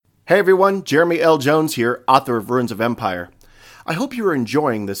Hey everyone, Jeremy L. Jones here, author of Ruins of Empire. I hope you are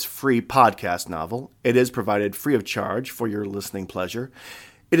enjoying this free podcast novel. It is provided free of charge for your listening pleasure.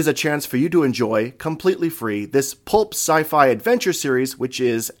 It is a chance for you to enjoy, completely free, this pulp sci-fi adventure series, which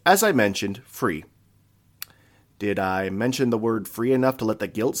is, as I mentioned, free. Did I mention the word free enough to let the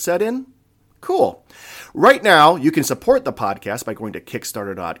guilt set in? Cool. Right now, you can support the podcast by going to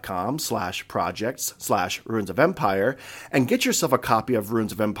kickstarter.com/projects/Ruins of Empire and get yourself a copy of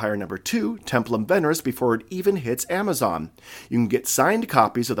Ruins of Empire number 2, Templum Veneris, before it even hits Amazon. You can get signed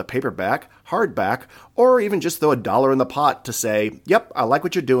copies of the paperback, hardback, or even just throw $1 in the pot to say, yep, I like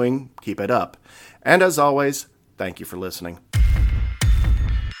what you're doing, keep it up. And as always, thank you for listening.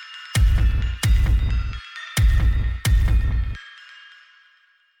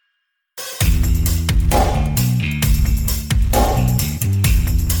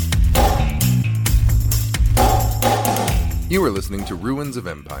 You are listening to Ruins of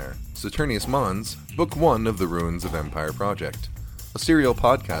Empire, Saturnius Mons, Book 1 of the Ruins of Empire Project, a serial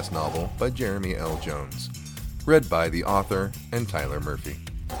podcast novel by Jeremy L. Jones, read by the author and Tyler Murphy.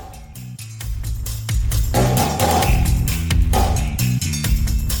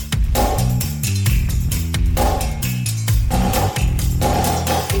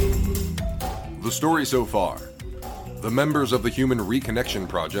 The story so far. The members of the Human Reconnection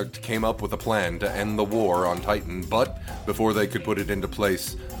Project came up with a plan to end the war on Titan, but before they could put it into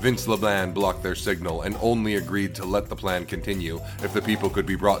place, Vince LeBlanc blocked their signal and only agreed to let the plan continue if the people could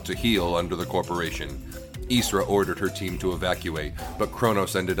be brought to heel under the corporation. Isra ordered her team to evacuate, but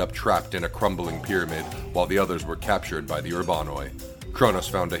Cronus ended up trapped in a crumbling pyramid while the others were captured by the Urbanoi. Cronus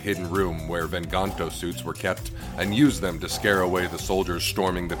found a hidden room where Venganto suits were kept and used them to scare away the soldiers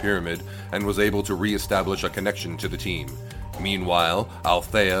storming the pyramid and was able to re-establish a connection to the team. Meanwhile,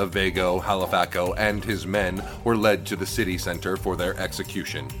 Althea, Viekko, Halifaco, and his men were led to the city center for their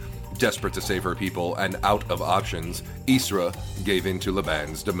execution. Desperate to save her people and out of options, Isra gave in to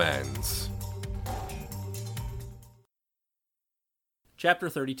Laban's demands. Chapter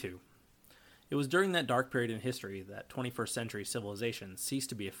 32. It was during that dark period in history that 21st century civilization ceased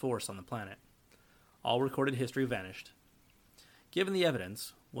to be a force on the planet. All recorded history vanished. Given the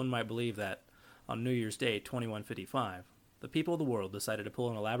evidence, one might believe that, on New Year's Day 2155, the people of the world decided to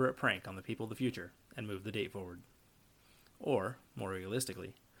pull an elaborate prank on the people of the future and move the date forward. Or, more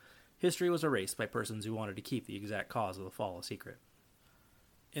realistically, history was erased by persons who wanted to keep the exact cause of the fall a secret.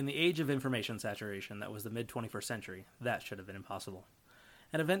 In the age of information saturation that was the mid-21st century, that should have been impossible.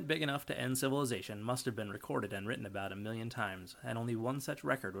 An event big enough to end civilization must have been recorded and written about 1,000,000 times, and only one such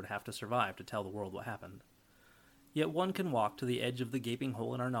record would have to survive to tell the world what happened. Yet one can walk to the edge of the gaping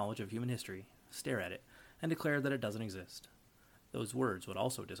hole in our knowledge of human history, stare at it, and declare that it doesn't exist. Those words would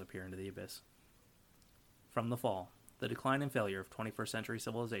also disappear into the abyss. From the Fall, The Decline and Failure of 21st Century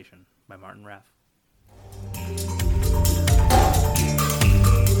Civilization by Martin Raff.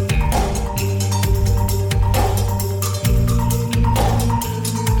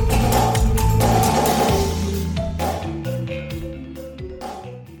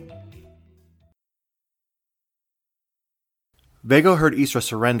 Viekko heard Isra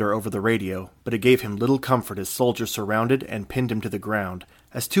surrender over the radio, but it gave him little comfort as soldiers surrounded and pinned him to the ground,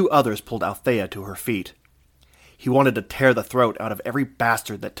 as 2 others pulled Althea to her feet. He wanted to tear the throat out of every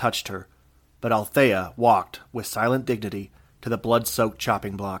bastard that touched her, but Althea walked, with silent dignity, to the blood-soaked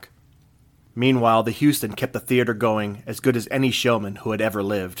chopping block. Meanwhile, the Houston kept the theater going as good as any showman who had ever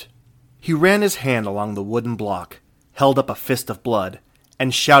lived. He ran his hand along the wooden block, held up a fist of blood,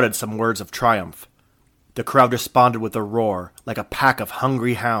 and shouted some words of triumph. The crowd responded with a roar, like a pack of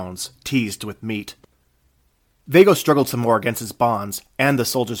hungry hounds, teased with meat. Viekko struggled some more against his bonds, and the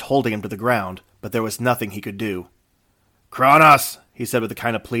soldiers holding him to the ground, but there was nothing he could do. "Cronus!" he said with a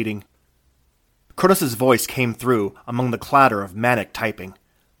kind of pleading. Cronus's voice came through among the clatter of manic typing.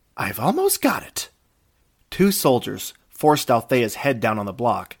 "I've almost got it." 2 soldiers forced Althea's head down on the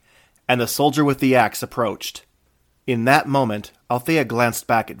block, and the soldier with the axe approached. In that moment, Althea glanced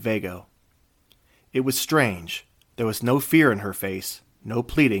back at Viekko. It was strange. There was no fear in her face, no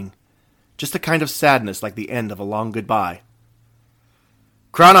pleading, just a kind of sadness like the end of a long goodbye.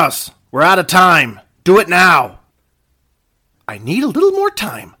 "Cronus, we're out of time! Do it now!" "I need a little more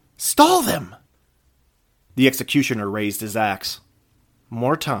time. Stall them!" The executioner raised his axe.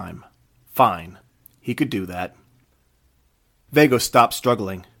 More time. Fine. He could do that. Viekko stopped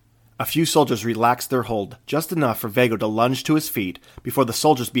struggling. A few soldiers relaxed their hold, just enough for Viekko to lunge to his feet before the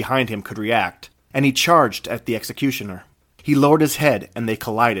soldiers behind him could react, and he charged at the executioner. He lowered his head, and they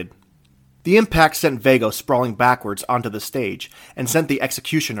collided. The impact sent Viekko sprawling backwards onto the stage and sent the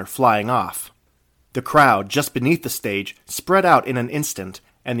executioner flying off. The crowd, just beneath the stage, spread out in an instant,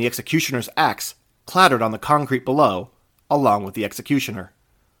 and the executioner's axe clattered on the concrete below, along with the executioner.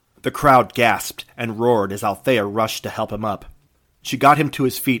 The crowd gasped and roared as Althea rushed to help him up. She got him to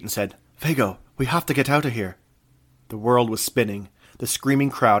his feet and said, "Viekko, we have to get out of here." The world was spinning. The screaming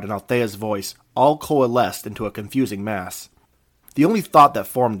crowd and Althea's voice all coalesced into a confusing mass. The only thought that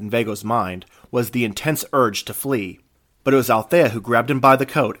formed in Viekko's mind was the intense urge to flee, but it was Althea who grabbed him by the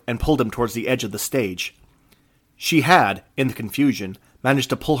coat and pulled him towards the edge of the stage. She had, in the confusion, managed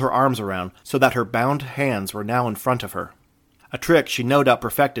to pull her arms around so that her bound hands were now in front of her, a trick she no doubt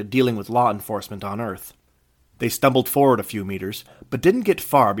perfected dealing with law enforcement on Earth. They stumbled forward a few meters, but didn't get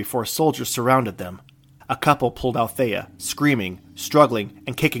far before soldiers surrounded them. A couple pulled Althea, screaming, struggling,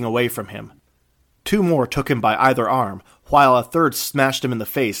 and kicking away from him. Two more took him by either arm, while a third smashed him in the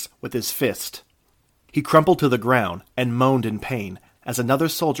face with his fist. He crumpled to the ground and moaned in pain as another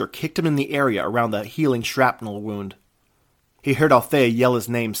soldier kicked him in the area around the healing shrapnel wound. He heard Althea yell his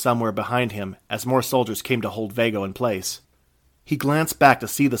name somewhere behind him as more soldiers came to hold Viekko in place. He glanced back to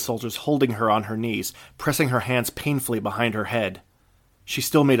see the soldiers holding her on her knees, pressing her hands painfully behind her head. She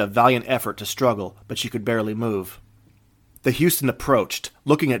still made a valiant effort to struggle, but she could barely move. The Houston approached,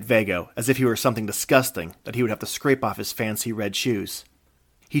 looking at Viekko as if he were something disgusting that he would have to scrape off his fancy red shoes.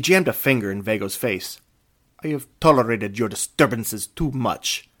 He jammed a finger in Viekko's face. "I have tolerated your disturbances too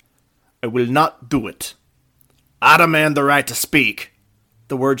much. I will not do it. I demand the right to speak."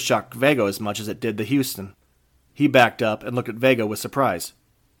 The word shocked Viekko as much as it did the Houston. He backed up and looked at Viekko with surprise.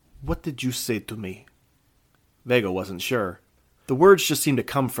 "What did you say to me?" Viekko wasn't sure. The words just seemed to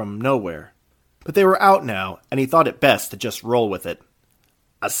come from nowhere. But they were out now, and he thought it best to just roll with it.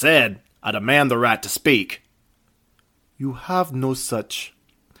 "I said, I demand the right to speak." "You have no such."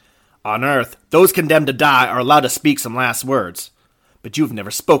 "On Earth, those condemned to die are allowed to speak some last words. But you've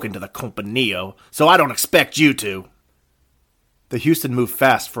never spoken to the Compañía, so I don't expect you to." The Houston moved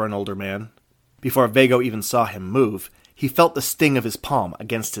fast for an older man. Before Viekko even saw him move, he felt the sting of his palm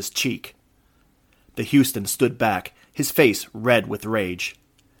against his cheek. The Houston stood back, his face red with rage.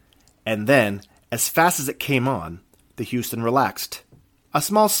 And then, as fast as it came on, the Houston relaxed. A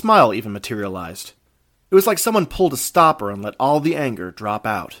small smile even materialized. It was like someone pulled a stopper and let all the anger drop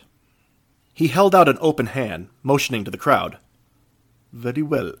out. He held out an open hand, motioning to the crowd. "Very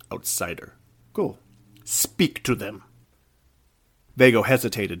well, outsider. Go. Speak to them." Viekko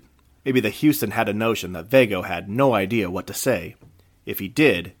hesitated. Maybe the Houston had a notion that Viekko had no idea what to say. If he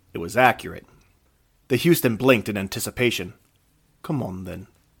did, it was accurate. The Houston blinked in anticipation. "Come on, then.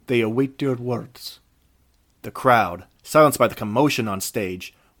 They await your words." The crowd, silenced by the commotion on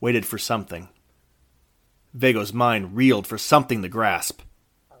stage, waited for something. Viekko's mind reeled for something to grasp.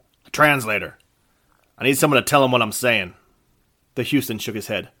 "A translator. I need someone to tell him what I'm saying." The Houston shook his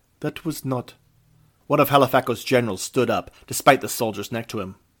head. "That was not..." One of Halifax's generals stood up, despite the soldiers next to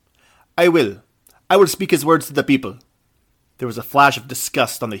him. I will speak his words to the people." There was a flash of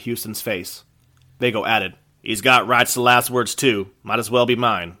disgust on the Houston's face. Viekko added, "He's got rights to last words too. Might as well be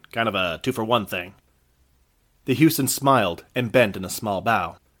mine. Kind of a 2-for-1 thing." The Houston smiled and bent in a small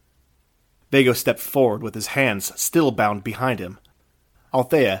bow. Viekko stepped forward with his hands still bound behind him.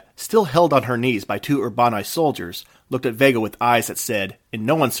 Althea, still held on her knees by two Urbani soldiers, looked at Viekko with eyes that said, in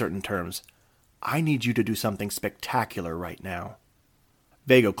no uncertain terms, "I need you to do something spectacular right now."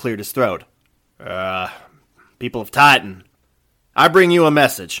 Viekko cleared his throat. People of Titan, I bring you a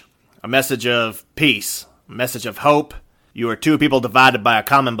message. A message of peace. A message of hope. You are two people divided by a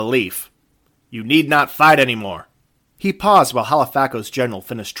common belief. You need not fight anymore." He paused while Halifax's general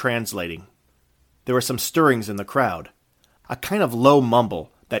finished translating. There were some stirrings in the crowd. A kind of low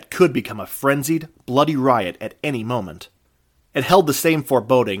mumble that could become a frenzied, bloody riot at any moment. It held the same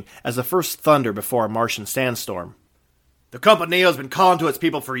foreboding as the first thunder before a Martian sandstorm. "The Compañía has been calling to its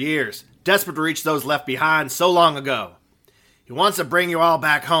people for years, desperate to reach those left behind so long ago. He wants to bring you all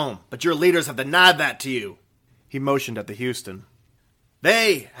back home, but your leaders have denied that to you." He motioned at the Houston.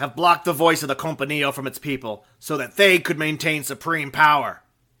 "They have blocked the voice of the Compañía from its people so that they could maintain supreme power."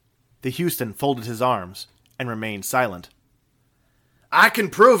 The Houston folded his arms and remained silent. "I can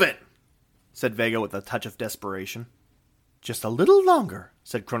prove it," said Viekko with a touch of desperation. "Just a little longer,"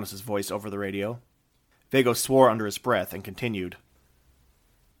 said Cronus' voice over the radio. Viekko swore under his breath and continued.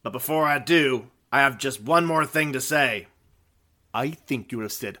 "But before I do, I have just one more thing to say." "I think you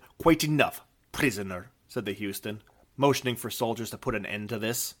have said quite enough, prisoner," said the Houston, motioning for soldiers to put an end to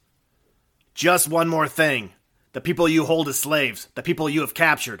this. "Just one more thing. The people you hold as slaves, the people you have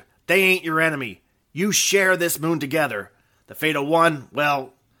captured, they ain't your enemy. You share this moon together. The fate of one,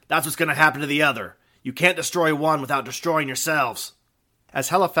 well, that's what's going to happen to the other. You can't destroy one without destroying yourselves." As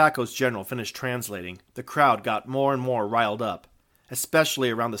Halifax's general finished translating, the crowd got more and more riled up. especially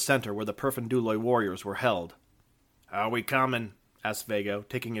around the center where the Perfunduloi warriors were held. "Are we coming?" asked Viekko,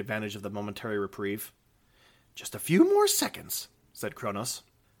 taking advantage of the momentary reprieve. "Just a few more seconds," said Cronus.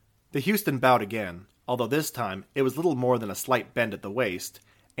 The Houston bowed again, although this time it was little more than a slight bend at the waist,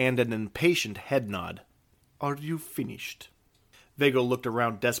 and an impatient head nod. "Are you finished?" Viekko looked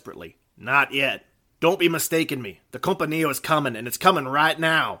around desperately. "Not yet. Don't be mistaking me. The Compañía is coming, and it's coming right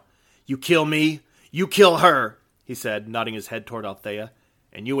now. You kill me, you kill her," he said, nodding his head toward Althea,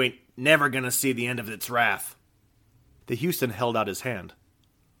 "and you ain't never gonna see the end of its wrath." The Houston held out his hand.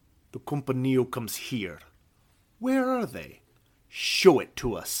 "The Compañía comes here. Where are they? Show it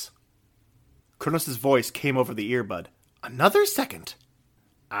to us." Cronus' voice came over the earbud. "Another second."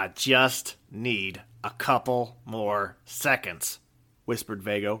 "I just need a couple more seconds," whispered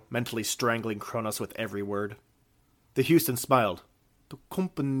Viekko, mentally strangling Cronus with every word. The Houston smiled. "The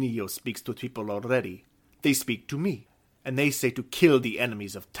Compañía speaks to people already. They speak to me, and they say to kill the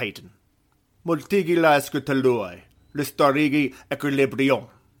enemies of Titan. Multigi la escutalui, listarigi equilibrium."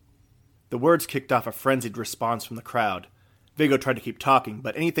 The words kicked off a frenzied response from the crowd. Viekko tried to keep talking,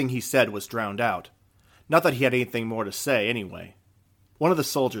 but anything he said was drowned out. Not that he had anything more to say, anyway. One of the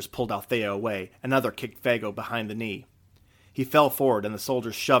soldiers pulled Althea away, another kicked Viekko behind the knee. He fell forward, and the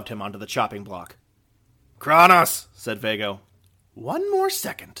soldiers shoved him onto the chopping block. "Cronus," said Viekko. "One more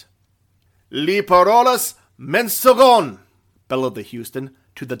second." "Li parolas mensogon," bellowed the Houston,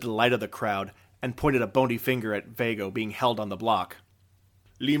 to the delight of the crowd, and pointed a bony finger at Viekko being held on the block.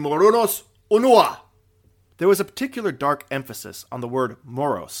 "Li morunos unua." There was a particular dark emphasis on the word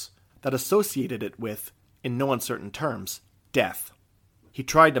moros that associated it with, in no uncertain terms, death. He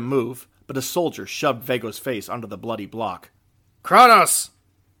tried to move, but a soldier shoved Viekko's face onto the bloody block. "Cronus!"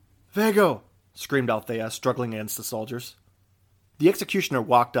 "Viekko!" screamed Althea, struggling against the soldiers. The executioner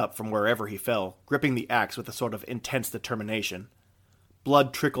walked up from wherever he fell, gripping the axe with a sort of intense determination.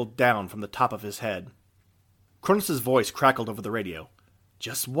 Blood trickled down from the top of his head. Cronus' voice crackled over the radio.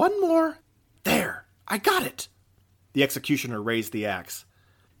 "Just one more. There! I got it!" The executioner raised the axe.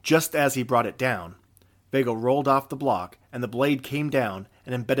 Just as he brought it down, Viekko rolled off the block, and the blade came down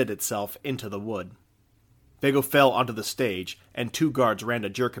and embedded itself into the wood. Viekko fell onto the stage, and 2 guards ran to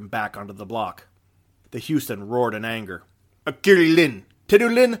jerk him back onto the block. The Houston roared in anger. "Akirilin!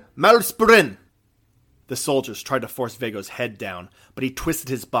 Tedulin Malspurin!" The soldiers tried to force Viekko's head down, but he twisted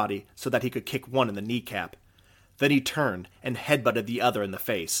his body so that he could kick one in the kneecap. Then he turned and headbutted the other in the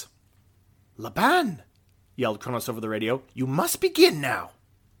face. "Laban!" yelled Cronus over the radio. "You must begin now!"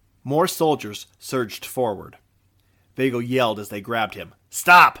 More soldiers surged forward. Viekko yelled as they grabbed him.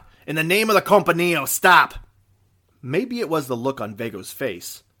 "Stop! In the name of the Compañía, stop!" Maybe it was the look on Viekko's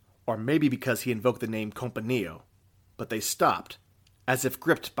face, or maybe because he invoked the name Compañía, but they stopped, as if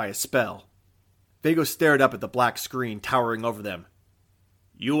gripped by a spell. Viekko stared up at the black screen towering over them.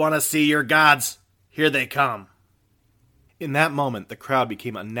 "You want to see your gods? Here they come." In that moment, the crowd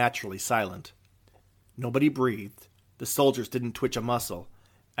became unnaturally silent. Nobody breathed, the soldiers didn't twitch a muscle,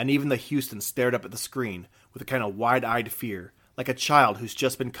 and even the Houston stared up at the screen with a kind of wide-eyed fear, like a child who's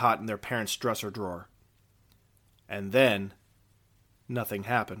just been caught in their parents' dresser drawer. And then, nothing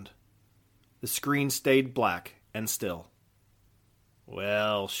happened. The screen stayed black and still.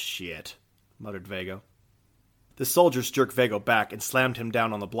 "Well, shit," muttered Viekko. The soldiers jerked Viekko back and slammed him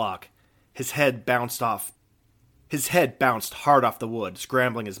down on the block. His head bounced hard off the wood,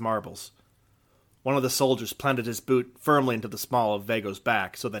 scrambling his marbles. One of the soldiers planted his boot firmly into the small of Viekko's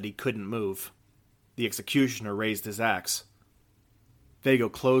back so that he couldn't move. The executioner raised his axe.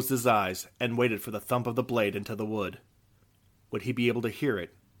 Viekko closed his eyes and waited for the thump of the blade into the wood. Would he be able to hear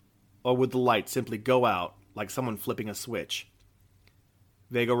it? Or would the light simply go out like someone flipping a switch?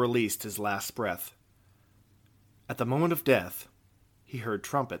 Viekko released his last breath. At the moment of death, he heard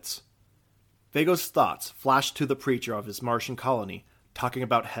trumpets. Viekko's thoughts flashed to the preacher of his Martian colony, talking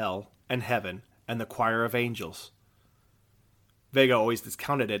about hell and heaven and the choir of angels. Viekko always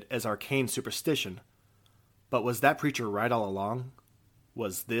discounted it as arcane superstition, but was that preacher right all along?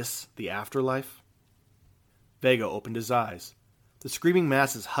 Was this the afterlife? Viekko opened his eyes. The screaming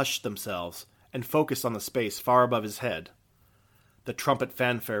masses hushed themselves and focused on the space far above his head. The trumpet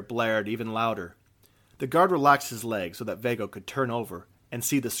fanfare blared even louder. The guard relaxed his leg so that Viekko could turn over and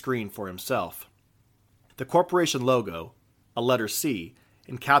see the screen for himself. The corporation logo, a letter C,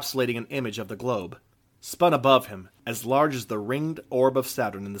 encapsulating an image of the globe, spun above him as large as the ringed orb of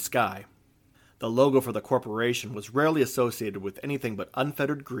Saturn in the sky. The logo for the corporation was rarely associated with anything but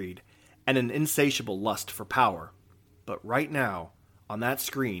unfettered greed and an insatiable lust for power. But right now, on that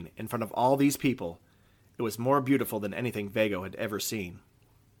screen, in front of all these people, it was more beautiful than anything Viekko had ever seen.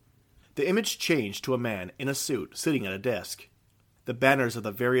 The image changed to a man in a suit sitting at a desk. The banners of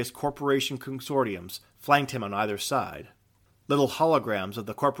the various corporation consortiums flanked him on either side. Little holograms of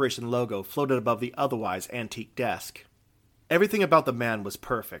the corporation logo floated above the otherwise antique desk. Everything about the man was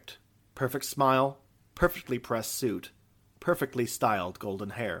perfect. Perfect smile, perfectly pressed suit, perfectly styled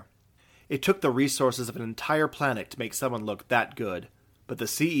golden hair. It took the resources of an entire planet to make someone look that good, but the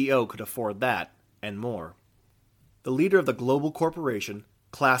CEO could afford that, and more. The leader of the global corporation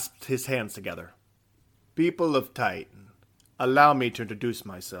clasped his hands together. "People of Titan, allow me to introduce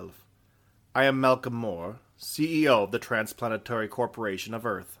myself. I am Malcolm Moore, CEO of the Transplanetary Corporation of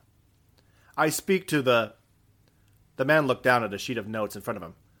Earth. I speak to the..." The man looked down at a sheet of notes in front of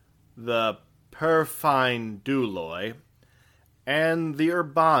him. "The Perfinduloi and the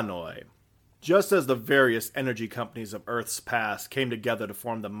Urbanoi. Just as the various energy companies of Earth's past came together to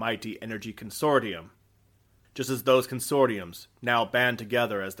form the mighty Energy Consortium, just as those consortiums now band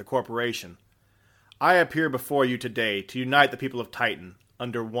together as the corporation, I appear before you today to unite the people of Titan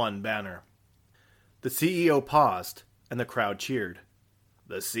under one banner." The CEO paused, and the crowd cheered.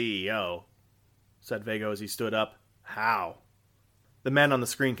 "The CEO," said Viekko as he stood up. "How?" The man on the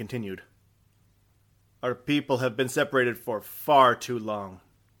screen continued. "Our people have been separated for far too long.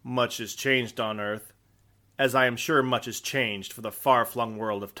 Much has changed on Earth, as I am sure much has changed for the far-flung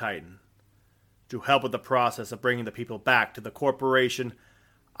world of Titan. To help with the process of bringing the people back to the corporation,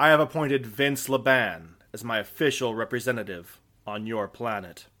 I have appointed Vince Laban as my official representative on your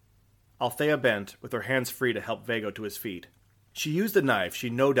planet." Althea bent, with her hands free to help Viekko to his feet. She used a knife she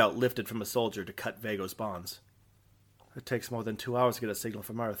no doubt lifted from a soldier to cut Viekko's bonds. "It takes more than 2 hours to get a signal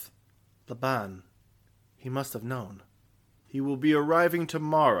from Earth. Laban, he must have known." "He will be arriving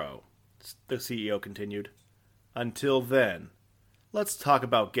tomorrow," the CEO continued. "Until then, let's talk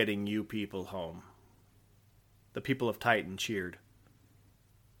about getting you people home." The people of Titan cheered.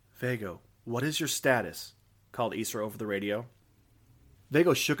 "Viekko, what is your status?" called Isra over the radio.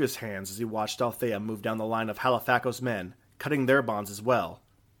 Viekko shook his hands as he watched Althea move down the line of Halifaco's men, cutting their bonds as well,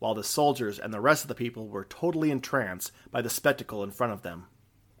 while the soldiers and the rest of the people were totally entranced by the spectacle in front of them.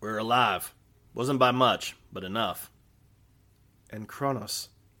 "We're alive. Wasn't by much, but enough." "And Cronus?"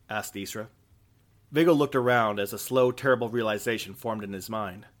 asked Isra. Viekko looked around as a slow, terrible realization formed in his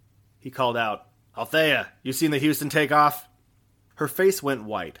mind. He called out, "Althea, you seen the Houston take off?" Her face went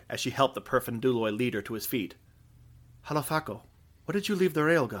white as she helped the Perfinduloi leader to his feet. "Halifaco, what did you leave the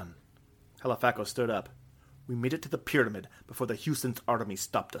railgun?" Halifaco stood up. "We made it to the pyramid before the Houston's army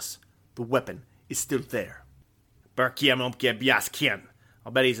stopped us. The weapon is still there."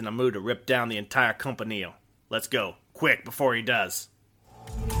 "I'll bet he's in a mood to rip down the entire Campanile. Let's go, quick, before he does."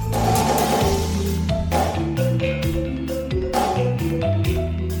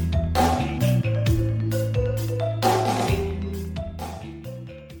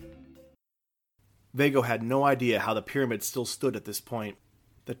 Viekko had no idea how the pyramid still stood at this point.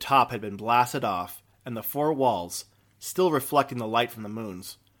 The top had been blasted off, and the 4 walls, still reflecting the light from the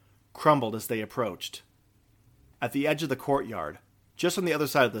moons, crumbled as they approached. At the edge of the courtyard, just on the other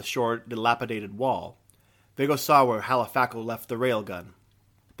side of the short, dilapidated wall, Viekko saw where Halifaco left the railgun.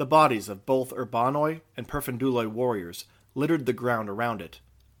 The bodies of both Urbanoi and Perfinduloi warriors littered the ground around it,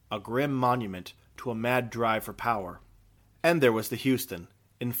 a grim monument to a mad drive for power. And there was the Houston,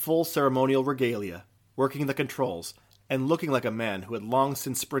 in full ceremonial regalia, working the controls, and looking like a man who had long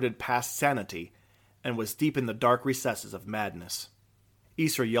since sprinted past sanity and was deep in the dark recesses of madness.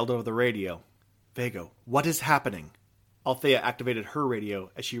 Isra yelled over the radio, "Viekko, what is happening?" Althea activated her radio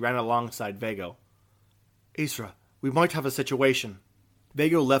as she ran alongside Viekko. "Isra, we might have a situation."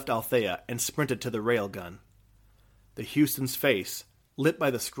 Viekko left Althea and sprinted to the railgun. The Houston's face, lit by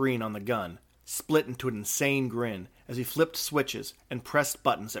the screen on the gun, split into an insane grin as he flipped switches and pressed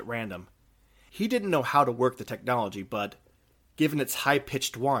buttons at random. He didn't know how to work the technology, but, given its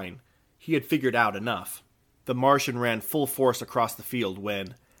high-pitched whine, he had figured out enough. The Martian ran full force across the field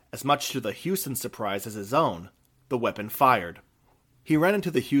when, as much to the Houston's surprise as his own, the weapon fired. He ran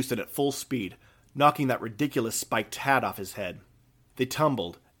into the Houston at full speed, knocking that ridiculous spiked hat off his head. They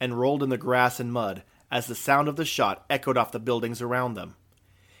tumbled and rolled in the grass and mud as the sound of the shot echoed off the buildings around them.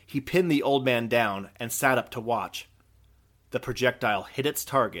 He pinned the old man down and sat up to watch. The projectile hit its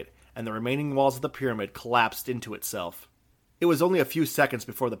target, and the remaining walls of the pyramid collapsed into itself. It was only a few seconds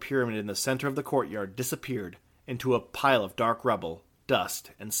before the pyramid in the center of the courtyard disappeared into a pile of dark rubble,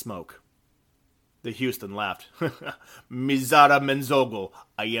 dust, and smoke. The Houston laughed. "Mizara Menzogo,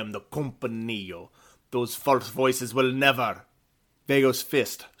 I am the Campanile. Those false voices will never..." Viekko's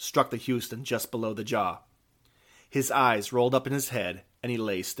fist struck the Houston just below the jaw. His eyes rolled up in his head, and he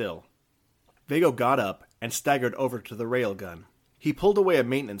lay still. Viekko got up and staggered over to the railgun. He pulled away a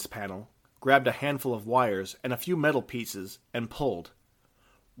maintenance panel, grabbed a handful of wires and a few metal pieces, and pulled.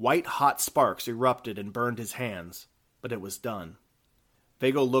 White hot sparks erupted and burned his hands, but it was done.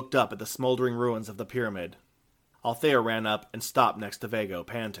 Viekko looked up at the smoldering ruins of the pyramid. Althea ran up and stopped next to Viekko,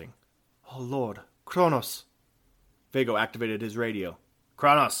 panting. "Oh Lord, Cronus!" Viekko activated his radio.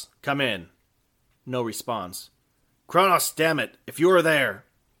 "Cronus, come in." No response. "Cronus, damn it, if you are there!"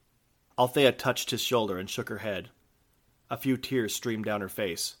 Althea touched his shoulder and shook her head. A few tears streamed down her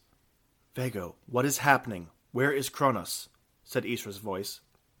face. "Viekko, what is happening? Where is Cronus?" said Isra's voice.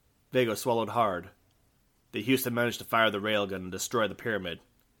 Viekko swallowed hard. "The Houston managed to fire the railgun and destroy the pyramid.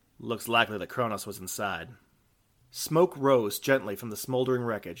 Looks likely that Cronus was inside." Smoke rose gently from the smoldering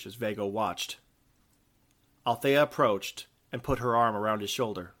wreckage as Viekko watched. Althea approached and put her arm around his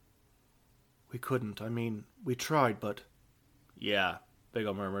shoulder. "We couldn't. We tried, but—" "Yeah,"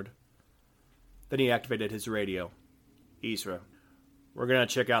 Viekko murmured. Then he activated his radio. "Isra, we're going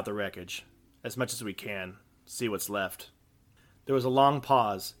to check out the wreckage. As much as we can. See what's left." There was a long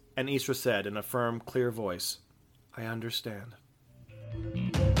pause, and Isra said in a firm, clear voice, "I understand."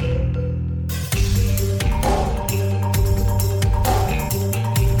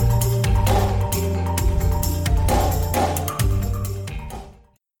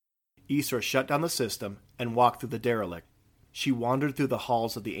 Isra shut down the system and walked through the derelict. She wandered through the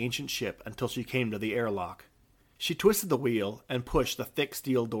halls of the ancient ship until she came to the airlock. She twisted the wheel and pushed the thick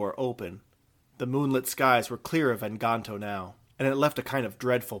steel door open. The moonlit skies were clear of Venganto now, and it left a kind of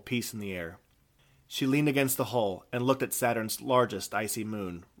dreadful peace in the air. She leaned against the hull and looked at Saturn's largest icy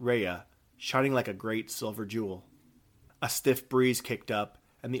moon, Rhea, shining like a great silver jewel. A stiff breeze kicked up,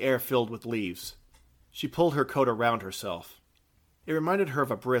 and the air filled with leaves. She pulled her coat around herself. It reminded her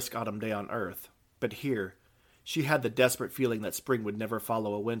of a brisk autumn day on Earth, but here, she had the desperate feeling that spring would never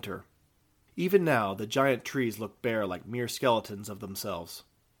follow a winter. Even now, the giant trees looked bare like mere skeletons of themselves.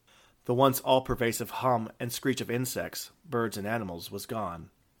 The once all-pervasive hum and screech of insects, birds and animals was gone,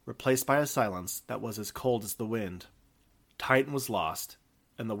 replaced by a silence that was as cold as the wind. Titan was lost,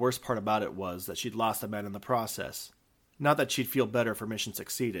 and the worst part about it was that she'd lost a man in the process. Not that she'd feel better if her mission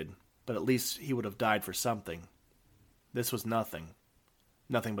succeeded, but at least he would have died for something. This was nothing.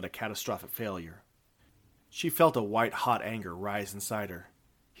 Nothing but a catastrophic failure. She felt a white-hot anger rise inside her.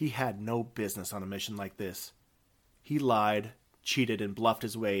 He had no business on a mission like this. He lied, cheated, and bluffed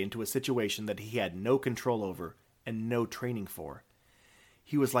his way into a situation that he had no control over and no training for.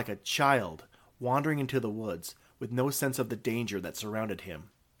 He was like a child wandering into the woods with no sense of the danger that surrounded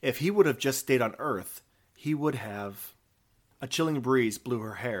him. If he would have just stayed on Earth, he would have... A chilling breeze blew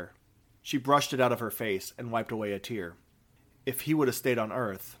her hair. She brushed it out of her face and wiped away a tear. If he would have stayed on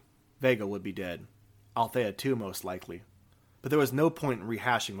Earth, Viekko would be dead. Althea too, most likely. But there was no point in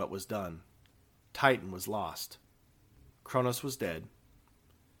rehashing what was done. Titan was lost. Cronus was dead.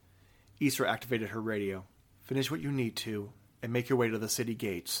 Isra activated her radio. "Finish what you need to, and make your way to the city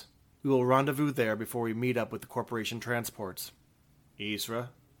gates. We will rendezvous there before we meet up with the corporation transports." "Isra,"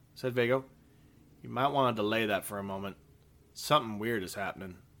 said Viekko, "you might want to delay that for a moment. Something weird is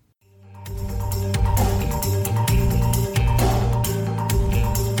happening."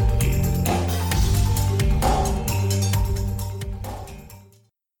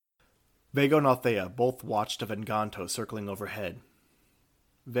 Viekko and Althea both watched a Venganto circling overhead.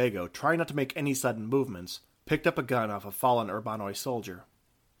 Viekko, trying not to make any sudden movements, picked up a gun off a fallen Urbanoi soldier.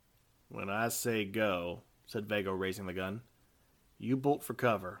 "When I say go," said Viekko, raising the gun, "you bolt for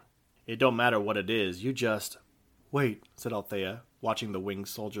cover. It don't matter what it is, you just—" "Wait," said Althea, watching the winged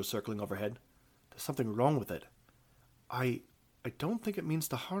soldier circling overhead. "There's something wrong with it. I don't think it means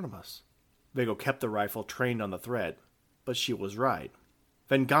to harm us." Viekko kept the rifle trained on the threat, but she was right.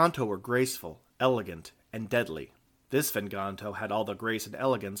 Venganto were graceful, elegant, and deadly. This Venganto had all the grace and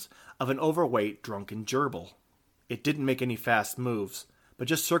elegance of an overweight, drunken gerbil. It didn't make any fast moves, but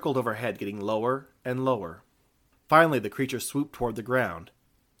just circled overhead, getting lower and lower. Finally, the creature swooped toward the ground.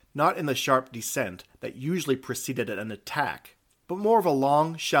 Not in the sharp descent that usually preceded an attack, but more of a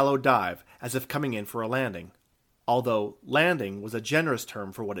long, shallow dive, as if coming in for a landing. Although landing was a generous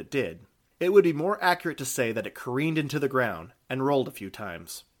term for what it did. It would be more accurate to say that it careened into the ground and rolled a few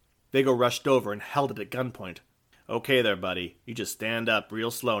times. Viekko rushed over and held it at gunpoint. "Okay there, buddy. You just stand up real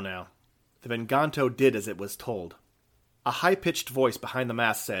slow now." The Venganto did as it was told. A high-pitched voice behind the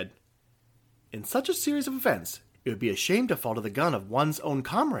mask said, "In such a series of events, it would be a shame to fall to the gun of one's own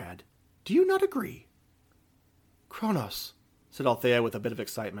comrade. Do you not agree?" "Cronus," said Althea with a bit of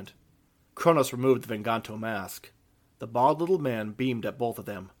excitement. Cronus removed the Venganto mask. The bald little man beamed at both of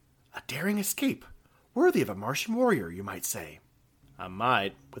them. "A daring escape. Worthy of a Martian warrior, you might say." "I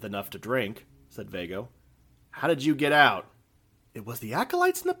might, with enough to drink," said Viekko. "How did you get out?" "It was the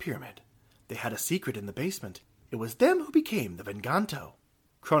acolytes in the pyramid. They had a secret in the basement. It was them who became the Venganto.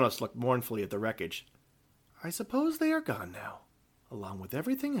 Cronus looked mournfully at the wreckage. I suppose they are gone now, along with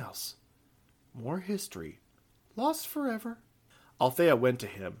everything else. More history. Lost forever. Althea went to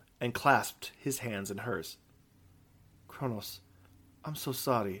him and clasped his hands in hers. Cronus, I'm so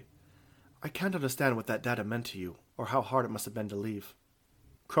sorry. I can't understand what that data meant to you, or how hard it must have been to leave.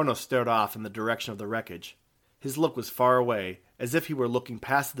 Cronus stared off in the direction of the wreckage. His look was far away, as if he were looking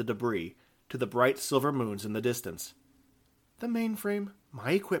past the debris to the bright silver moons in the distance. The mainframe,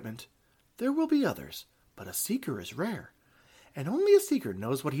 my equipment. There will be others, but a seeker is rare, and only a seeker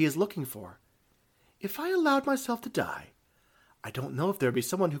knows what he is looking for. If I allowed myself to die, I don't know if there would be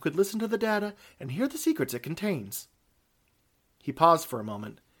someone who could listen to the data and hear the secrets it contains. He paused for a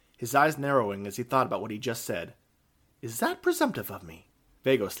moment, his eyes narrowing as he thought about what he just said. Is that presumptive of me?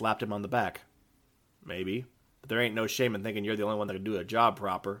 Viekko slapped him on the back. Maybe, but there ain't no shame in thinking you're the only one that can do a job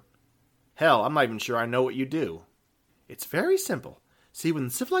proper. Hell, I'm not even sure I know what you do. It's very simple. See, when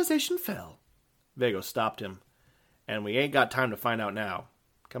civilization fell... Viekko stopped him. And we ain't got time to find out now.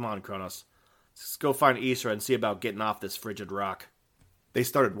 Come on, Cronus. Let's go find Isra and see about getting off this frigid rock. They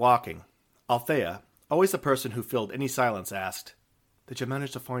started walking. Althea, always the person who filled any silence, asked, Did you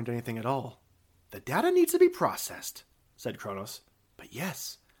manage to find anything at all? The data needs to be processed, said Cronus. But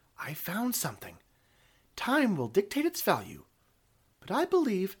yes, I found something. Time will dictate its value, but I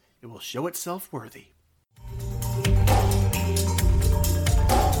believe it will show itself worthy.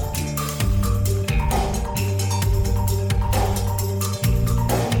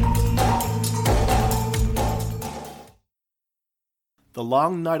 The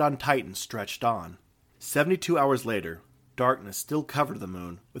long night on Titan stretched on. 72 hours later, darkness still covered the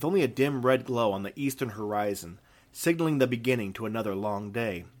moon, with only a dim red glow on the eastern horizon, signaling the beginning to another long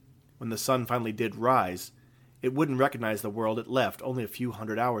day. When the sun finally did rise, it wouldn't recognize the world it left only a few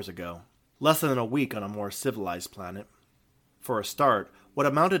hundred hours ago. Less than a week on a more civilized planet. For a start, what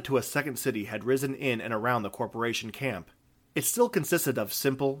amounted to a second city had risen in and around the corporation camp. It still consisted of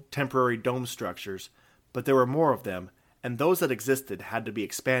simple, temporary dome structures, but there were more of them, and those that existed had to be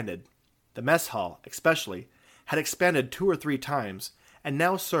expanded. The mess hall, especially, had expanded 2 or 3 times, and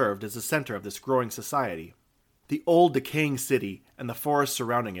now served as the center of this growing society. The old decaying city and the forests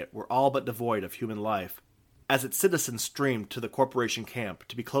surrounding it were all but devoid of human life. As its citizens streamed to the corporation camp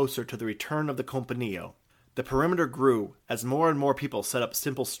to be closer to the return of the Companio, the perimeter grew as more and more people set up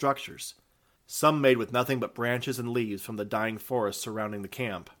simple structures, some made with nothing but branches and leaves from the dying forest surrounding the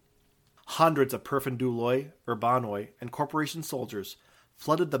camp. Hundreds of perfunduloi, urbanoi, and corporation soldiers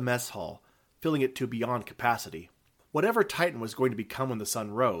flooded the mess hall, filling it to beyond capacity. Whatever Titan was going to become when the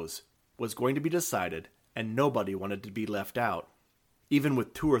sun rose was going to be decided, and nobody wanted to be left out. Even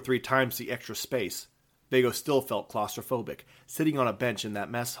with 2 or 3 times the extra space, Viekko still felt claustrophobic, sitting on a bench in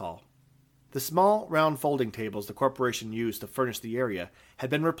that mess hall. The small, round folding tables the corporation used to furnish the area had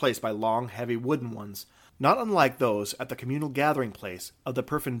been replaced by long, heavy wooden ones, not unlike those at the communal gathering place of the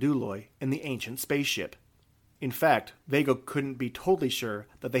perfunduloi in the ancient spaceship. In fact, Viekko couldn't be totally sure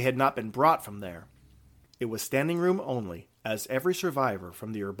that they had not been brought from there. It was standing room only, as every survivor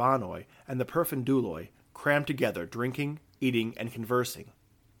from the urbanoi and the perfunduloi crammed together drinking, eating, and conversing.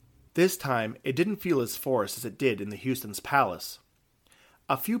 This time, it didn't feel as forced as it did in the Houston's palace.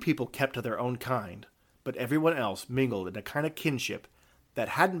 A few people kept to their own kind, but everyone else mingled in a kind of kinship that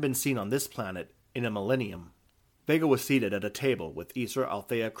hadn't been seen on this planet in a millennium. Viekko was seated at a table with Isra,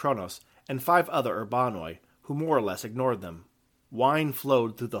 Althea, Cronus, and 5 other urbanoi, who more or less ignored them. Wine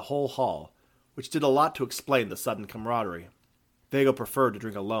flowed through the whole hall, which did a lot to explain the sudden camaraderie. Viekko preferred to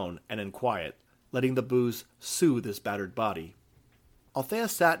drink alone and in quiet, letting the booze soothe his battered body. Althea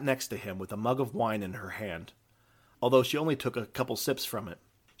sat next to him with a mug of wine in her hand, although she only took a couple sips from it.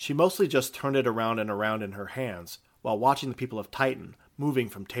 She mostly just turned it around and around in her hands, while watching the people of Titan moving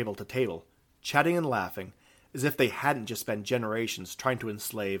from table to table, chatting and laughing, as if they hadn't just spent generations trying to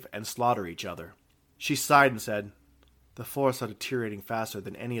enslave and slaughter each other. She sighed and said, The forests are deteriorating faster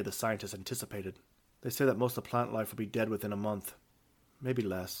than any of the scientists anticipated. They say that most of plant life will be dead within a month. Maybe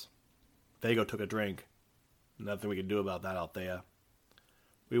less. Viekko took a drink. Nothing we can do about that, Althea.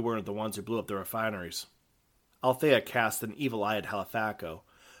 We weren't the ones who blew up the refineries. Althea cast an evil eye at Viekko,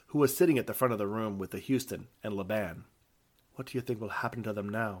 who was sitting at the front of the room with the Houston and Laban. What do you think will happen to them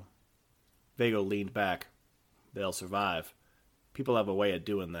now? Viekko leaned back. They'll survive. People have a way of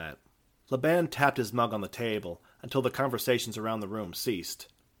doing that. Laban tapped his mug on the table until the conversations around the room ceased.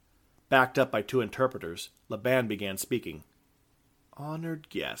 Backed up by 2 interpreters, Laban began speaking. Honored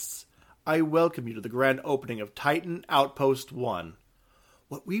guests, I welcome you to the grand opening of Titan Outpost 1.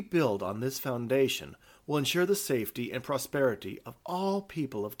 What we build on this foundation will ensure the safety and prosperity of all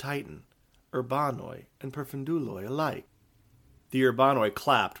people of Titan. Urbanoi and Perfunduloi alike. The Urbanoi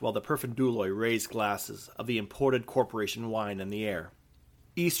clapped while the Perfunduloi raised glasses of the imported corporation wine in the air.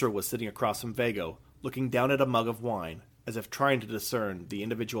 Isra was sitting across from Viekko, looking down at a mug of wine, as if trying to discern the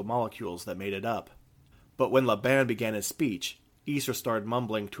individual molecules that made it up. But when Laban began his speech, Isra started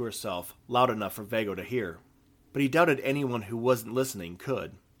mumbling to herself, loud enough for Viekko to hear. But he doubted anyone who wasn't listening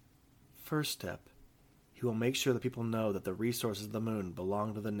could. First step, he will make sure that people know that the resources of the moon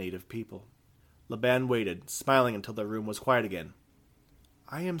belong to the native people. Laban waited, smiling until the room was quiet again.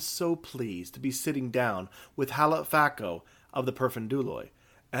 I am so pleased to be sitting down with Viekko of the Perfunduloi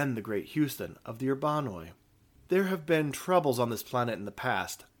and the great Houston of the Urbanoi. There have been troubles on this planet in the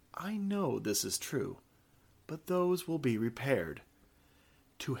past. I know this is true, but those will be repaired.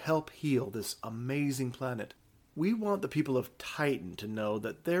 To help heal this amazing planet, we want the people of Titan to know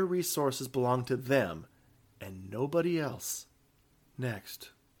that their resources belong to them and nobody else.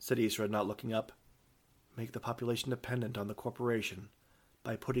 Next, said Isra, not looking up, make the population dependent on the corporation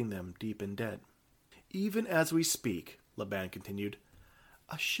by putting them deep in debt. Even as we speak, Laban continued,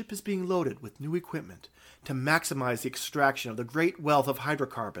 a ship is being loaded with new equipment to maximize the extraction of the great wealth of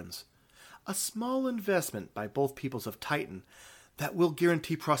hydrocarbons. A small investment by both peoples of Titan that will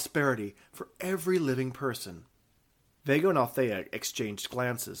guarantee prosperity for every living person. Viekko and Althea exchanged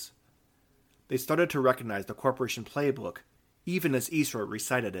glances. They started to recognize the corporation playbook, even as Isra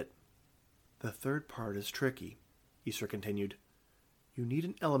recited it. The third part is tricky, Isra continued. You need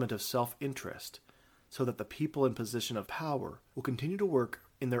an element of self-interest, so that the people in position of power will continue to work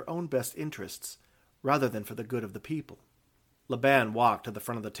in their own best interests, rather than for the good of the people. Laban walked to the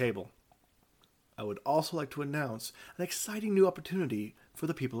front of the table. I would also like to announce an exciting new opportunity for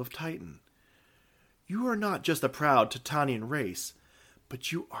the people of Titan. You are not just a proud Titanian race,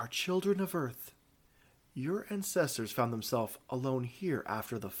 but you are children of Earth. Your ancestors found themselves alone here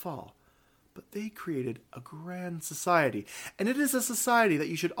after the fall, but they created a grand society, and it is a society that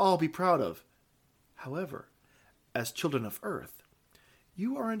you should all be proud of. However, as children of Earth,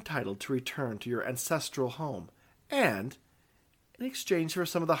 you are entitled to return to your ancestral home, and, in exchange for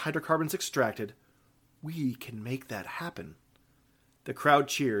some of the hydrocarbons extracted, we can make that happen. The crowd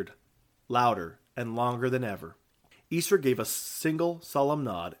cheered, louder and longer than ever. Isra gave a single solemn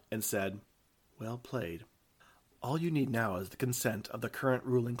nod and said, Well played. All you need now is the consent of the current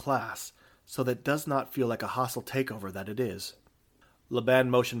ruling class, so that it does not feel like a hostile takeover that it is. Laban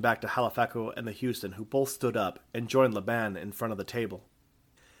motioned back to Viekko and the Houston, who both stood up and joined Laban in front of the table.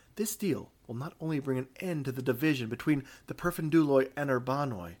 This deal will not only bring an end to the division between the Perfunduloi and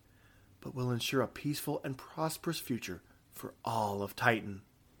Urbanoi, but will ensure a peaceful and prosperous future for all of Titan.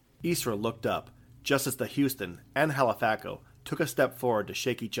 Isra looked up, just as the Houston and Viekko took a step forward to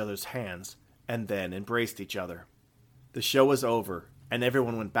shake each other's hands, and then embraced each other. The show was over, and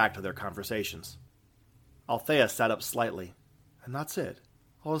everyone went back to their conversations. Althea sat up slightly. And that's it.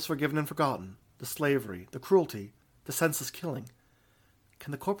 All is forgiven and forgotten. The slavery, the cruelty, the senseless killing.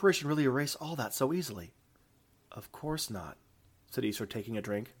 Can the corporation really erase all that so easily? Of course not, said Isra, taking a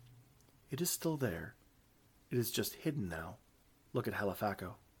drink. It is still there. It is just hidden now. Look at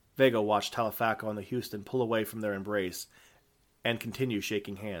Viekko. Viekko watched Viekko and the Houston pull away from their embrace and continue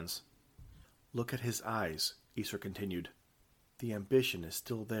shaking hands. Look at his eyes, Isra continued. The ambition is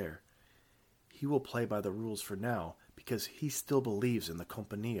still there. He will play by the rules for now, because he still believes in the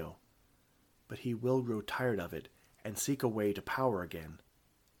Companio. But he will grow tired of it and seek a way to power again.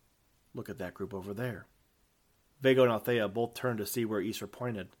 Look at that group over there. Viekko and Althea both turned to see where Isra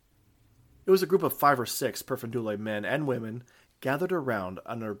pointed. It was a group of 5 or 6 Perfunduloi men and women gathered around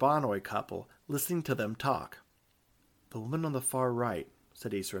an Urbanoi couple, listening to them talk. The woman on the far right,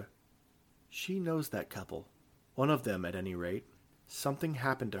 said Isra. She knows that couple. One of them, at any rate. Something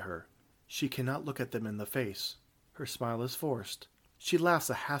happened to her. She cannot look at them in the face. Her smile is forced. She laughs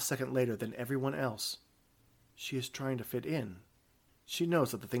a half-second later than everyone else. She is trying to fit in. She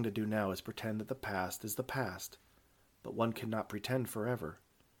knows that the thing to do now is pretend that the past is the past, but one cannot pretend forever.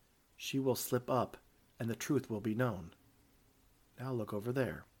 She will slip up, and the truth will be known. Now look over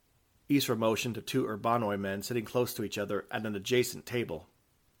there. Isra motioned to 2 Urbanoi men sitting close to each other at an adjacent table.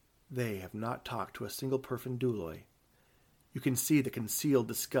 They have not talked to a single Perfunduloi. You can see the concealed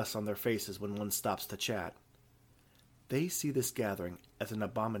disgust on their faces when one stops to chat. They see this gathering as an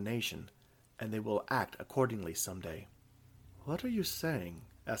abomination, and they will act accordingly someday. What are you saying?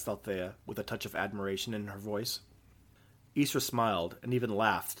 Asked Althea, with a touch of admiration in her voice. Isra smiled and even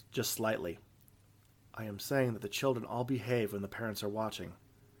laughed, just slightly. I am saying that the children all behave when the parents are watching.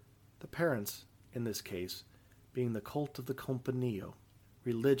 The parents, in this case, being the cult of the Companio.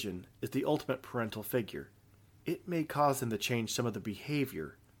 Religion is the ultimate parental figure. It may cause them to change some of the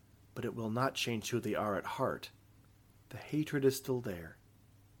behavior, but it will not change who they are at heart. The hatred is still there,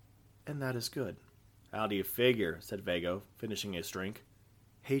 and that is good. How do you figure? Said Viekko, finishing his drink.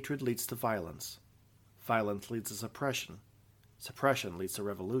 Hatred leads to violence. Violence leads to suppression. Suppression leads to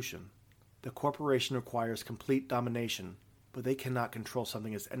revolution. The corporation requires complete domination, but they cannot control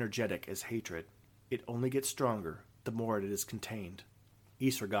something as energetic as hatred. It only gets stronger the more it is contained.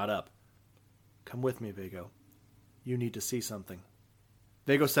 Isra got up. Come with me, Viekko. You need to see something.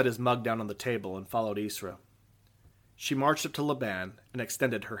 Viekko set his mug down on the table and followed Isra. She marched up to Laban and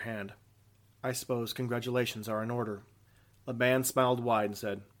extended her hand. I suppose congratulations are in order. Laban smiled wide and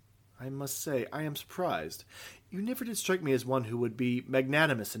said, I must say, I am surprised. You never did strike me as one who would be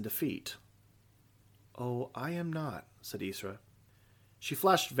magnanimous in defeat. Oh, I am not, said Isra. She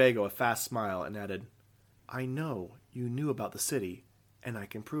flashed Viekko a fast smile and added, I know you knew about the city, and I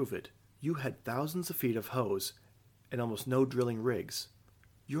can prove it. You had thousands of feet of hose and almost no drilling rigs.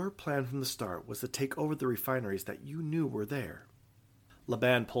 Your plan from the start was to take over the refineries that you knew were there.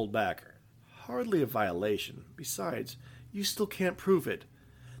 Laban pulled back. Hardly a violation. Besides, you still can't prove it.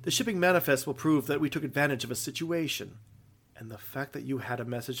 The shipping manifest will prove that we took advantage of a situation. And the fact that you had a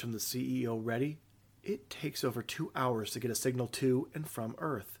message from the CEO ready, it takes over 2 hours to get a signal to and from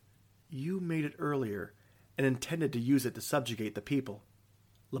Earth. You made it earlier and intended to use it to subjugate the people.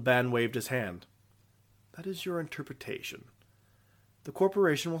 Laban waved his hand. That is your interpretation. The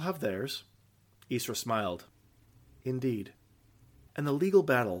corporation will have theirs. Isra smiled. Indeed. And the legal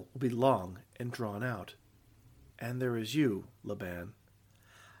battle will be long and drawn out. And there is you, Laban.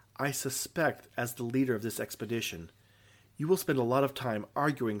 I suspect, as the leader of this expedition, you will spend a lot of time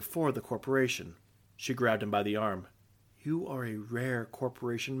arguing for the corporation. She grabbed him by the arm. You are a rare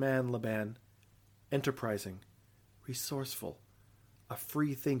corporation man, Laban. Enterprising, resourceful, a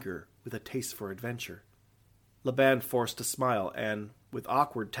free thinker with a taste for adventure. Laban forced a smile and, with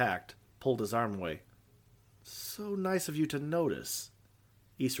awkward tact, pulled his arm away. So nice of you to notice.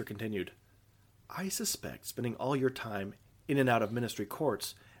 Isra continued. I suspect spending all your time in and out of ministry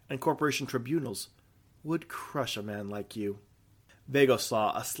courts and corporation tribunals would crush a man like you. Viekko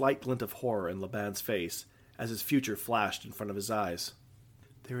saw a slight glint of horror in Laban's face as his future flashed in front of his eyes.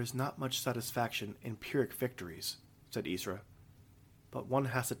 There is not much satisfaction in Pyrrhic victories, said Isra, but one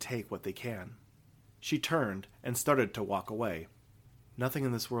has to take what they can. She turned and started to walk away. Nothing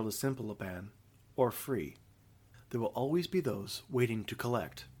in this world is simple, Laban, or free. There will always be those waiting to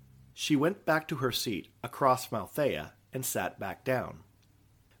collect. She went back to her seat across from Althea and sat back down.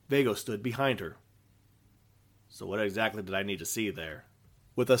 Viekko stood behind her. So what exactly did I need to see there?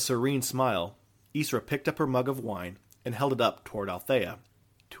 With a serene smile, Isra picked up her mug of wine and held it up toward Althea.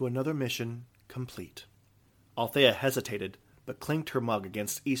 To another mission complete. Althea hesitated, but clinked her mug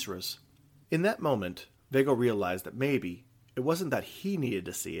against Isra's. In that moment, Viekko realized that maybe it wasn't that he needed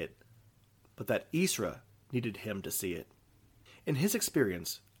to see it, but that Isra needed him to see it. In his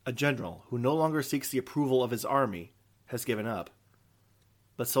experience, a general who no longer seeks the approval of his army has given up.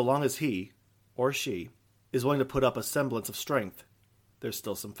 But so long as he, or she, is willing to put up a semblance of strength, there's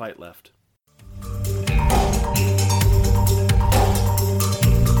still some fight left.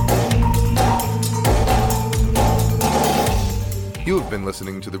 You have been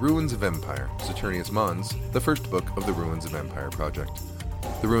listening to The Ruins of Empire, Saturnius Mons, the first book of the Ruins of Empire project.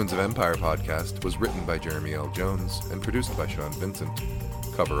 The Ruins of Empire podcast was written by Jeremy L. Jones and produced by Sean Vincent.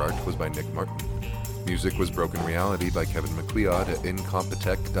 Cover art was by Nick Martin. Music was Broken Reality by Kevin MacLeod at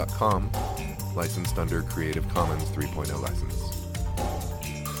incompetech.com, licensed under Creative Commons 3.0 license.